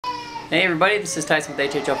Hey everybody, this is Tyson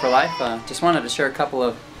with HHO for Life. Just wanted to share a couple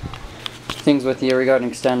of things with you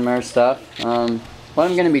regarding Meyer stuff. What I'm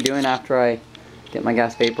going to be doing after I get my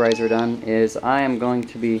gas vaporizer done is I am going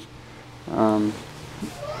to be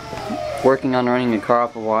working on running a car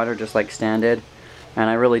off of water just like Stan did. And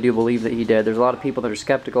I really do believe that he did. There's a lot of people that are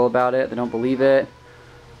skeptical about it, they don't believe it.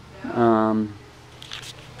 I,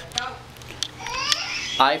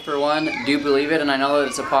 for one, do believe it, and I know that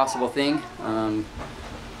it's a possible thing.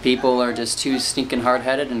 People are just too stinking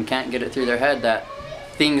hard-headed and can't get it through their head that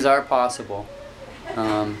things are possible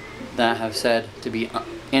that have said to be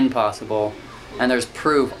impossible. And there's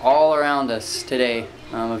proof all around us today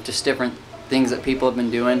of just different things that people have been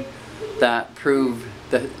doing that prove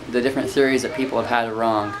the different theories that people have had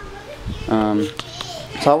wrong.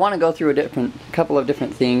 So I want to go through a couple of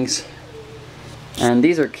different things, and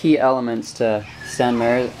these are key elements to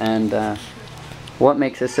Meyer and what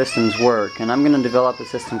makes his systems work. And I'm going to develop a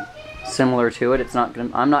system similar to it.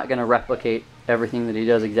 I'm not going to replicate everything that he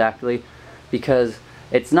does exactly, because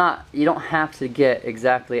it's not, you don't have to get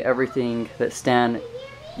exactly everything that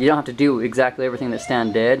you don't have to do exactly everything that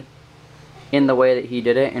Stan did in the way that he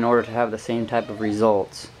did it in order to have the same type of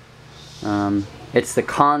results. It's the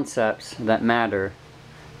concepts that matter,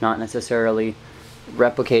 not necessarily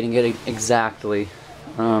replicating it exactly.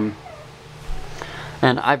 And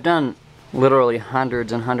I've done literally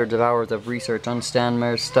hundreds and hundreds of hours of research on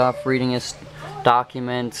Meyer's stuff, reading his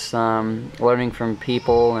documents, learning from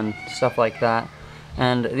people and stuff like that.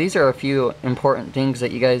 And these are a few important things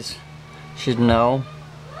that you guys should know,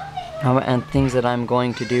 and things that I'm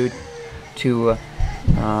going to do to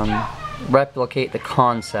replicate the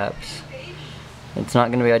concepts. It's not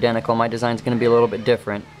going to be identical. My design is going to be a little bit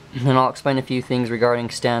different. And I'll explain a few things regarding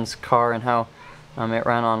Stan's car and how it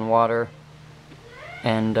ran on water,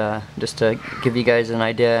 and just to give you guys an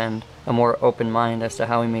idea and a more open mind as to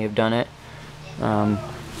how he may have done it.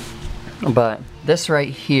 But this right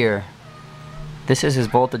here, this is his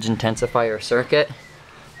voltage intensifier circuit,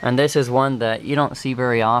 and this is one that you don't see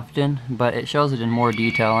very often, but it shows it in more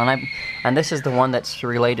detail. And this is the one that's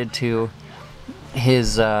related to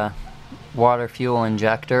his water fuel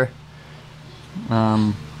injector.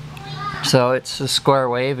 So it's a square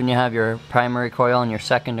wave, and you have your primary coil and your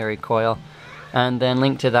secondary coil. And then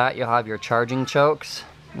linked to that, you'll have your charging chokes.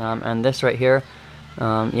 And this right here,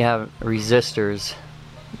 you have resistors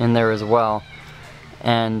in there as well.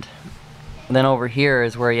 And then over here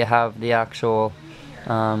is where you have the actual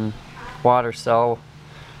water cell,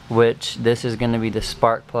 which this is going to be the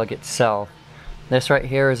spark plug itself. This right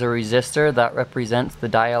here is a resistor that represents the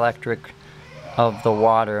dielectric of the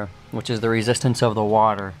water, which is the resistance of the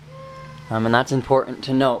water. And that's important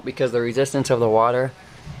to note, because the resistance of the water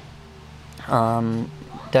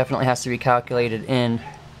definitely has to be calculated in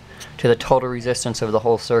to the total resistance of the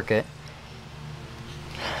whole circuit.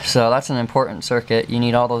 So that's an important circuit. You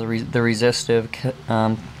need all the resistive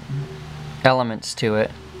elements to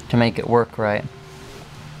it to make it work right.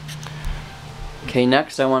 Okay,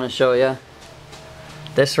 next I want to show you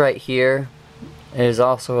this right here is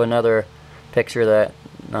also another picture that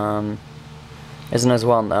isn't as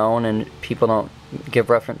well known, and people don't give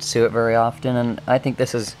reference to it very often, and I think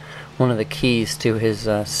this is one of the keys to his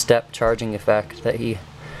step charging effect that he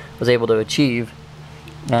was able to achieve.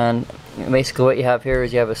 And basically what you have here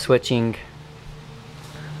is you have a switching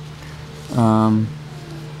a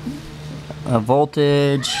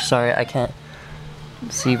voltage. Sorry, I can't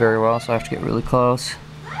see very well, so I have to get really close.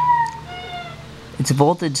 It's a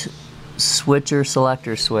voltage switcher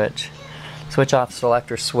selector switch off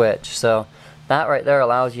selector switch. So that right there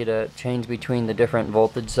allows you to change between the different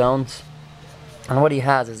voltage zones. And what he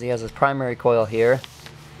has is he has his primary coil here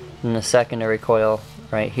and the secondary coil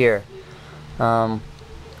right here. And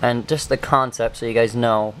just the concept, so you guys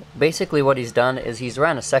know, basically what he's done is he's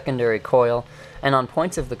ran a secondary coil, and on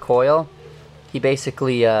points of the coil he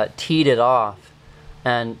basically teed it off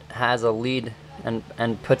and has a lead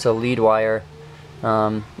and puts a lead wire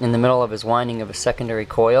in the middle of his winding of a secondary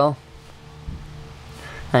coil,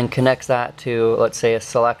 and connects that to, let's say, a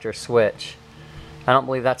selector switch. I don't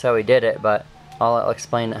believe that's how he did it, but I'll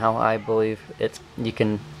explain how I believe you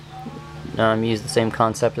can use the same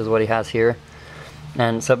concept as what he has here.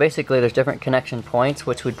 And so basically there's different connection points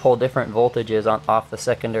which would pull different voltages off the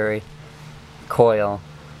secondary coil.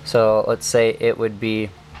 So let's say it would be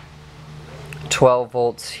 12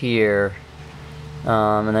 volts here,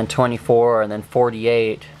 and then 24, and then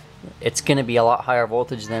 48. It's going to be a lot higher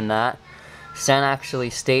voltage than that. Stan actually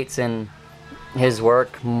states in his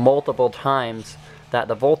work multiple times that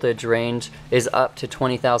the voltage range is up to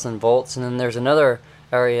 20,000 volts, and then there's another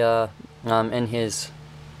area in his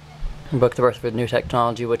book, The Birth of a New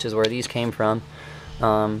Technology, which is where these came from,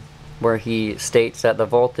 where he states that the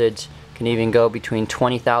voltage can even go between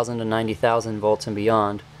 20,000 to 90,000 volts and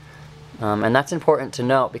beyond. And that's important to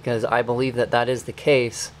note because I believe that that is the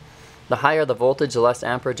case. The higher the voltage, the less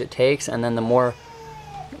amperage it takes, and then the more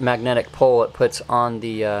magnetic pull it puts on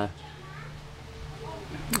the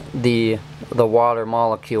water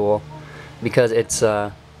molecule, because it's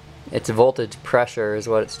voltage pressure is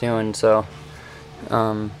what it's doing. So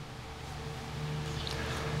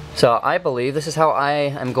I believe this is how I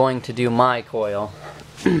am going to do my coil,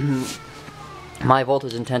 my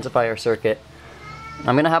voltage intensifier circuit.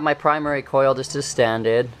 I'm going to have my primary coil just as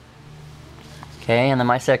standard, okay, and then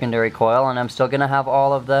my secondary coil, and I'm still going to have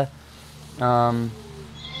all of the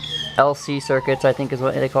LC circuits, I think is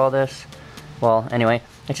what they call this. Well, anyway,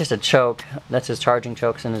 it's just a choke. That's his charging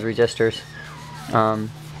chokes and his resistors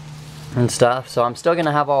and stuff. So I'm still going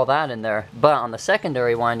to have all that in there. But on the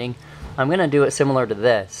secondary winding, I'm going to do it similar to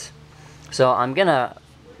this. So I'm going to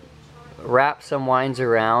wrap some winds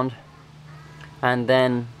around, and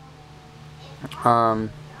then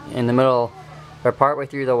in the middle, or partway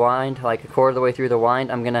through the wind, like a quarter of the way through the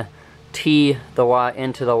wind, I'm going to tee the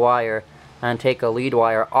into the wire and take a lead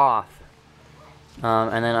wire off.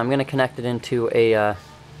 And then I'm going to connect it into a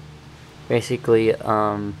basically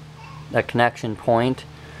a connection point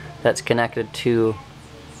that's connected to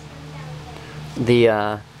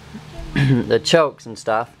the the chokes and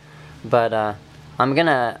stuff. But I'm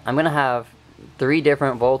gonna have 3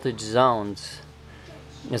 different voltage zones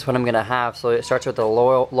is what I'm gonna have. So it starts with the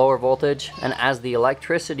lower voltage, and as the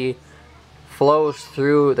electricity flows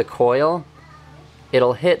through the coil,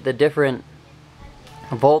 it'll hit the different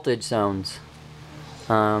voltage zones.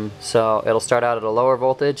 So it'll start out at a lower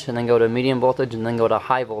voltage and then go to medium voltage and then go to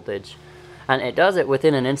high voltage, and it does it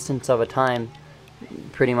within an instance of a time,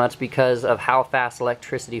 pretty much because of how fast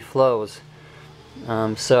electricity flows.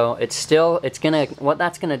 So what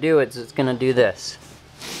that's gonna do is it's gonna do this.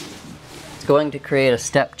 It's going to create a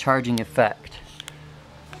step charging effect.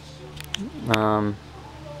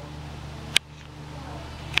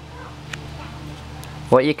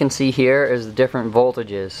 What you can see here is the different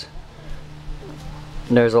voltages.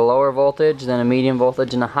 There's a lower voltage, then a medium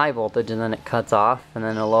voltage, and a high voltage, and then it cuts off, and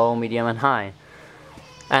then a low, medium, and high.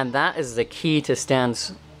 And that is the key to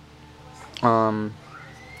Stan's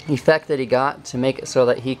effect that he got to make it so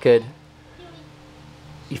that he could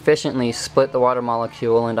efficiently split the water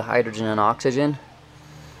molecule into hydrogen and oxygen.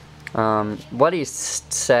 What he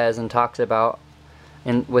says and talks about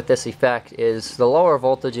with this effect is the lower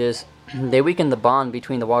voltages, they weaken the bond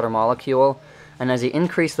between the water molecule, and as you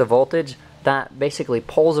increase the voltage, that basically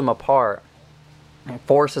pulls them apart and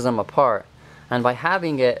forces them apart. And by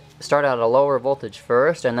having it start out at a lower voltage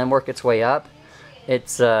first and then work its way up,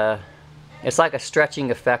 it's like a stretching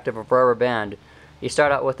effect of a rubber band. You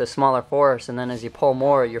start out with a smaller force, and then as you pull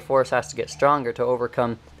more, your force has to get stronger to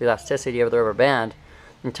overcome the elasticity of the rubber band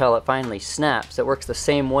until it finally snaps. It works the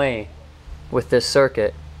same way with this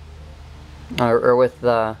circuit, or with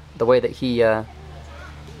the way that he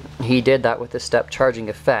did that with the step charging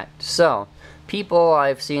effect. So people,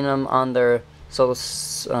 I've seen them on their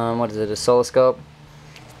oscilloscope.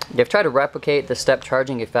 They've tried to replicate the step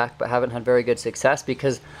charging effect but haven't had very good success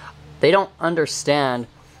because they don't understand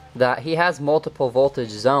that he has multiple voltage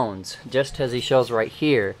zones, just as he shows right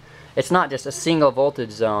here. It's not just a single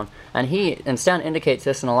voltage zone, and Stan indicates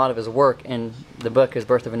this in a lot of his work in the book, His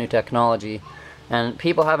Birth of a New Technology, and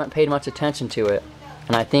people haven't paid much attention to it.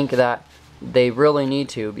 And I think that they really need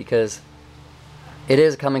to, because it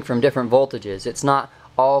is coming from different voltages. It's not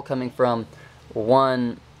all coming from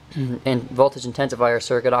one voltage intensifier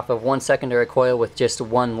circuit off of one secondary coil with just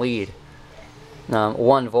one lead,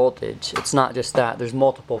 one voltage. It's not just that. There's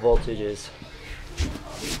multiple voltages.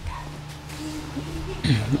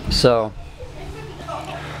 So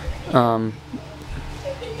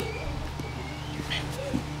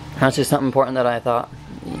that's just something important that I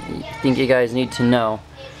think you guys need to know.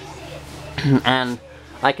 And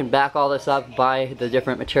I can back all this up by the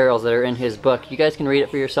different materials that are in his book. You guys can read it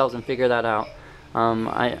for yourselves and figure that out.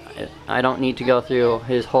 I don't need to go through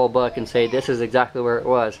his whole book and say this is exactly where it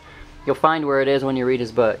was. You'll find where it is when you read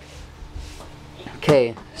his book.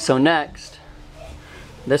 Okay, so next,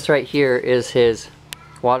 this right here is his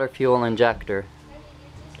water fuel injector.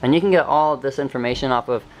 And you can get all of this information off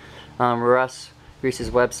of Russ Reese's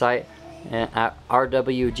website at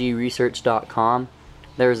rwgresearch.com.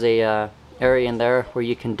 There's a area in there where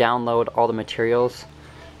you can download all the materials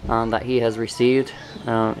that he has received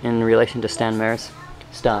in relation to Stan Meyer's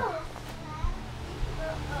stuff.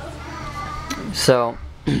 So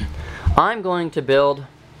I'm going to build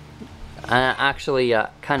I actually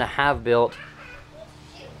kind of have built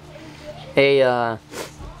an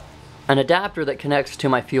adapter that connects to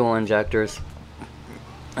my fuel injectors.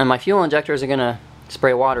 And my fuel injectors are going to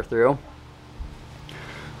spray water through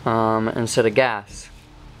instead of gas.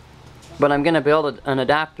 But I'm going to build an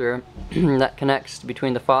adapter that connects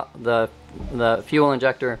between the fuel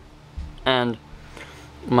injector and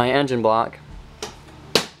my engine block.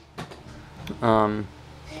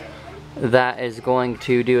 That is going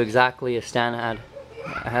to do exactly as Stan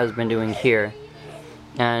has been doing here.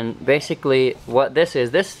 And basically what this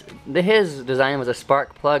is, his design was a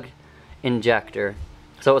spark plug injector.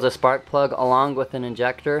 So it was a spark plug along with an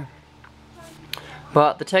injector.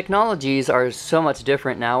 But the technologies are so much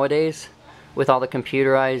different nowadays with all the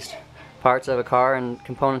computerized parts of a car and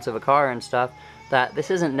components of a car and stuff, that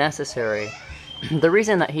this isn't necessary. The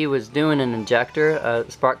reason that he was doing an injector, a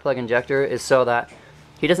spark plug injector, is so that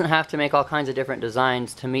he doesn't have to make all kinds of different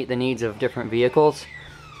designs to meet the needs of different vehicles.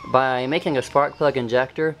 By making a spark plug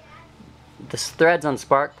injector, the threads on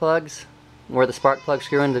spark plugs, where the spark plugs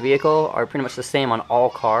screw into the vehicle, are pretty much the same on all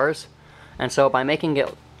cars. And so by making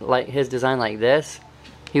it like his design like this,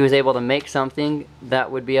 he was able to make something that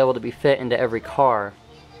would be able to be fit into every car.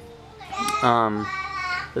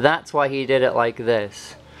 That's why he did it like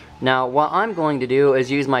this. Now what I'm going to do is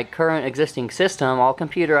use my current existing system, all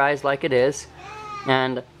computerized like it is,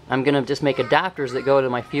 and I'm going to just make adapters that go to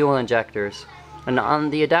my fuel injectors. And on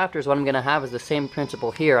the adapters, what I'm going to have is the same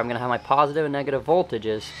principle here. I'm going to have my positive and negative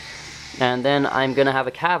voltages, and then I'm going to have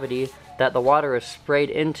a cavity that the water is sprayed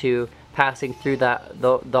into, passing through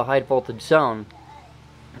the high voltage zone.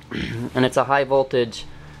 And it's a high voltage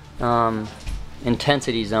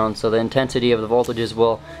intensity zone, so the intensity of the voltages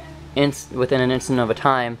will within an instant of a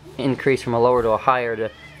time increase from a lower to a higher to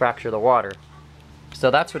fracture the water. So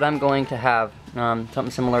that's what I'm going to have, something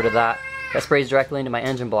similar to that sprays directly into my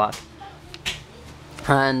engine block.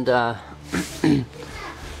 And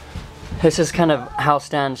this is kind of how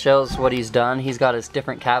Stan shows what he's done. He's got his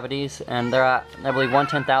different cavities, and they're at, I believe,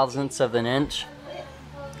 1/10,000th of an inch.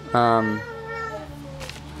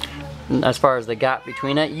 As far as the gap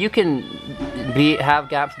between it, you can have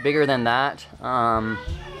gaps bigger than that.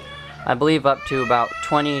 I believe up to about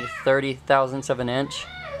 20 to 30 thousandths of an inch,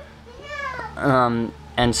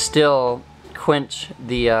 and still quench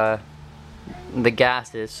the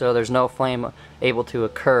gases, so there's no flame able to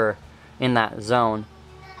occur in that zone,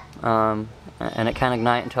 and it can't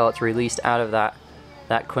ignite until it's released out of that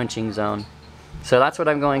quenching zone. So that's what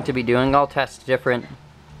I'm going to be doing. I'll test different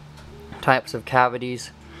types of cavities,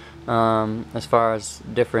 as far as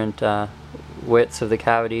different widths of the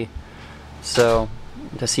cavity, so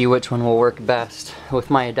to see which one will work best with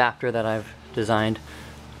my adapter that I've designed.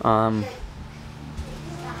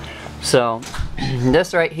 So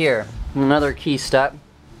this right here, another key step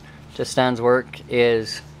to Stan's work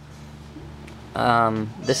is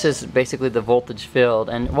this is basically the voltage field,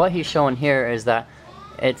 and what he's showing here is that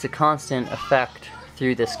it's a constant effect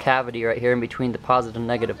through this cavity right here in between the positive and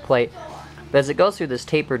negative plate. But as it goes through this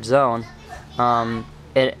tapered zone,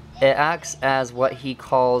 it acts as what he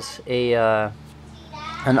calls an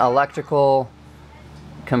electrical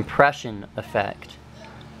compression effect,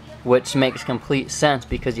 which makes complete sense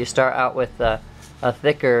because you start out with a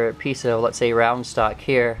thicker piece of, let's say, round stock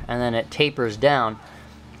here, and then it tapers down.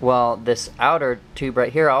 Well, this outer tube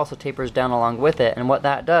right here also tapers down along with it, and what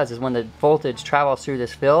that does is when the voltage travels through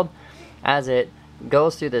this field, as it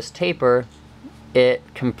goes through this taper, it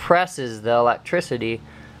compresses the electricity,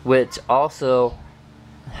 which also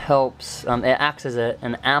helps, it acts as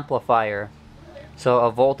an amplifier, so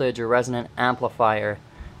a voltage or resonant amplifier,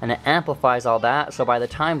 and it amplifies all that, so by the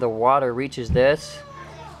time the water reaches this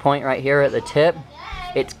point right here at the tip,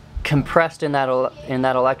 it's compressed in that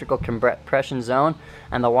electrical compression zone,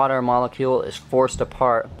 and the water molecule is forced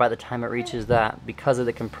apart by the time it reaches that because of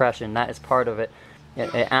the compression. That is part of it.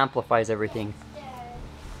 It amplifies everything.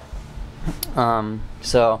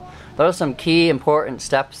 So those are some key important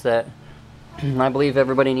steps that I believe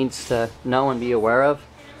everybody needs to know and be aware of.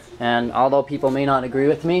 And although people may not agree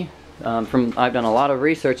with me, I've done a lot of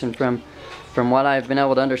research, and from what I've been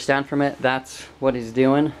able to understand from it, that's what he's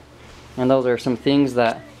doing. And those are some things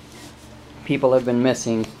that people have been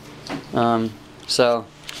missing. So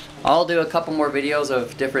I'll do a couple more videos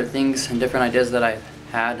of different things and different ideas that I've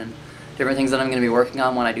had and different things that I'm going to be working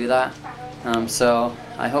on when I do that. So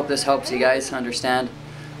I hope this helps you guys understand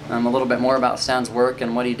a little bit more about Stan's work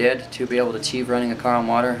and what he did to be able to achieve running a car on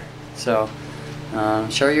water. So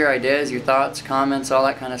share your ideas, your thoughts, comments, all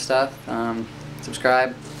that kind of stuff.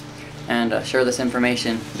 Subscribe and share this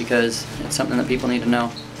information because it's something that people need to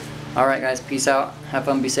know. Alright guys, peace out, have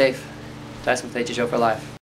fun, be safe. Tyson with HHO for life.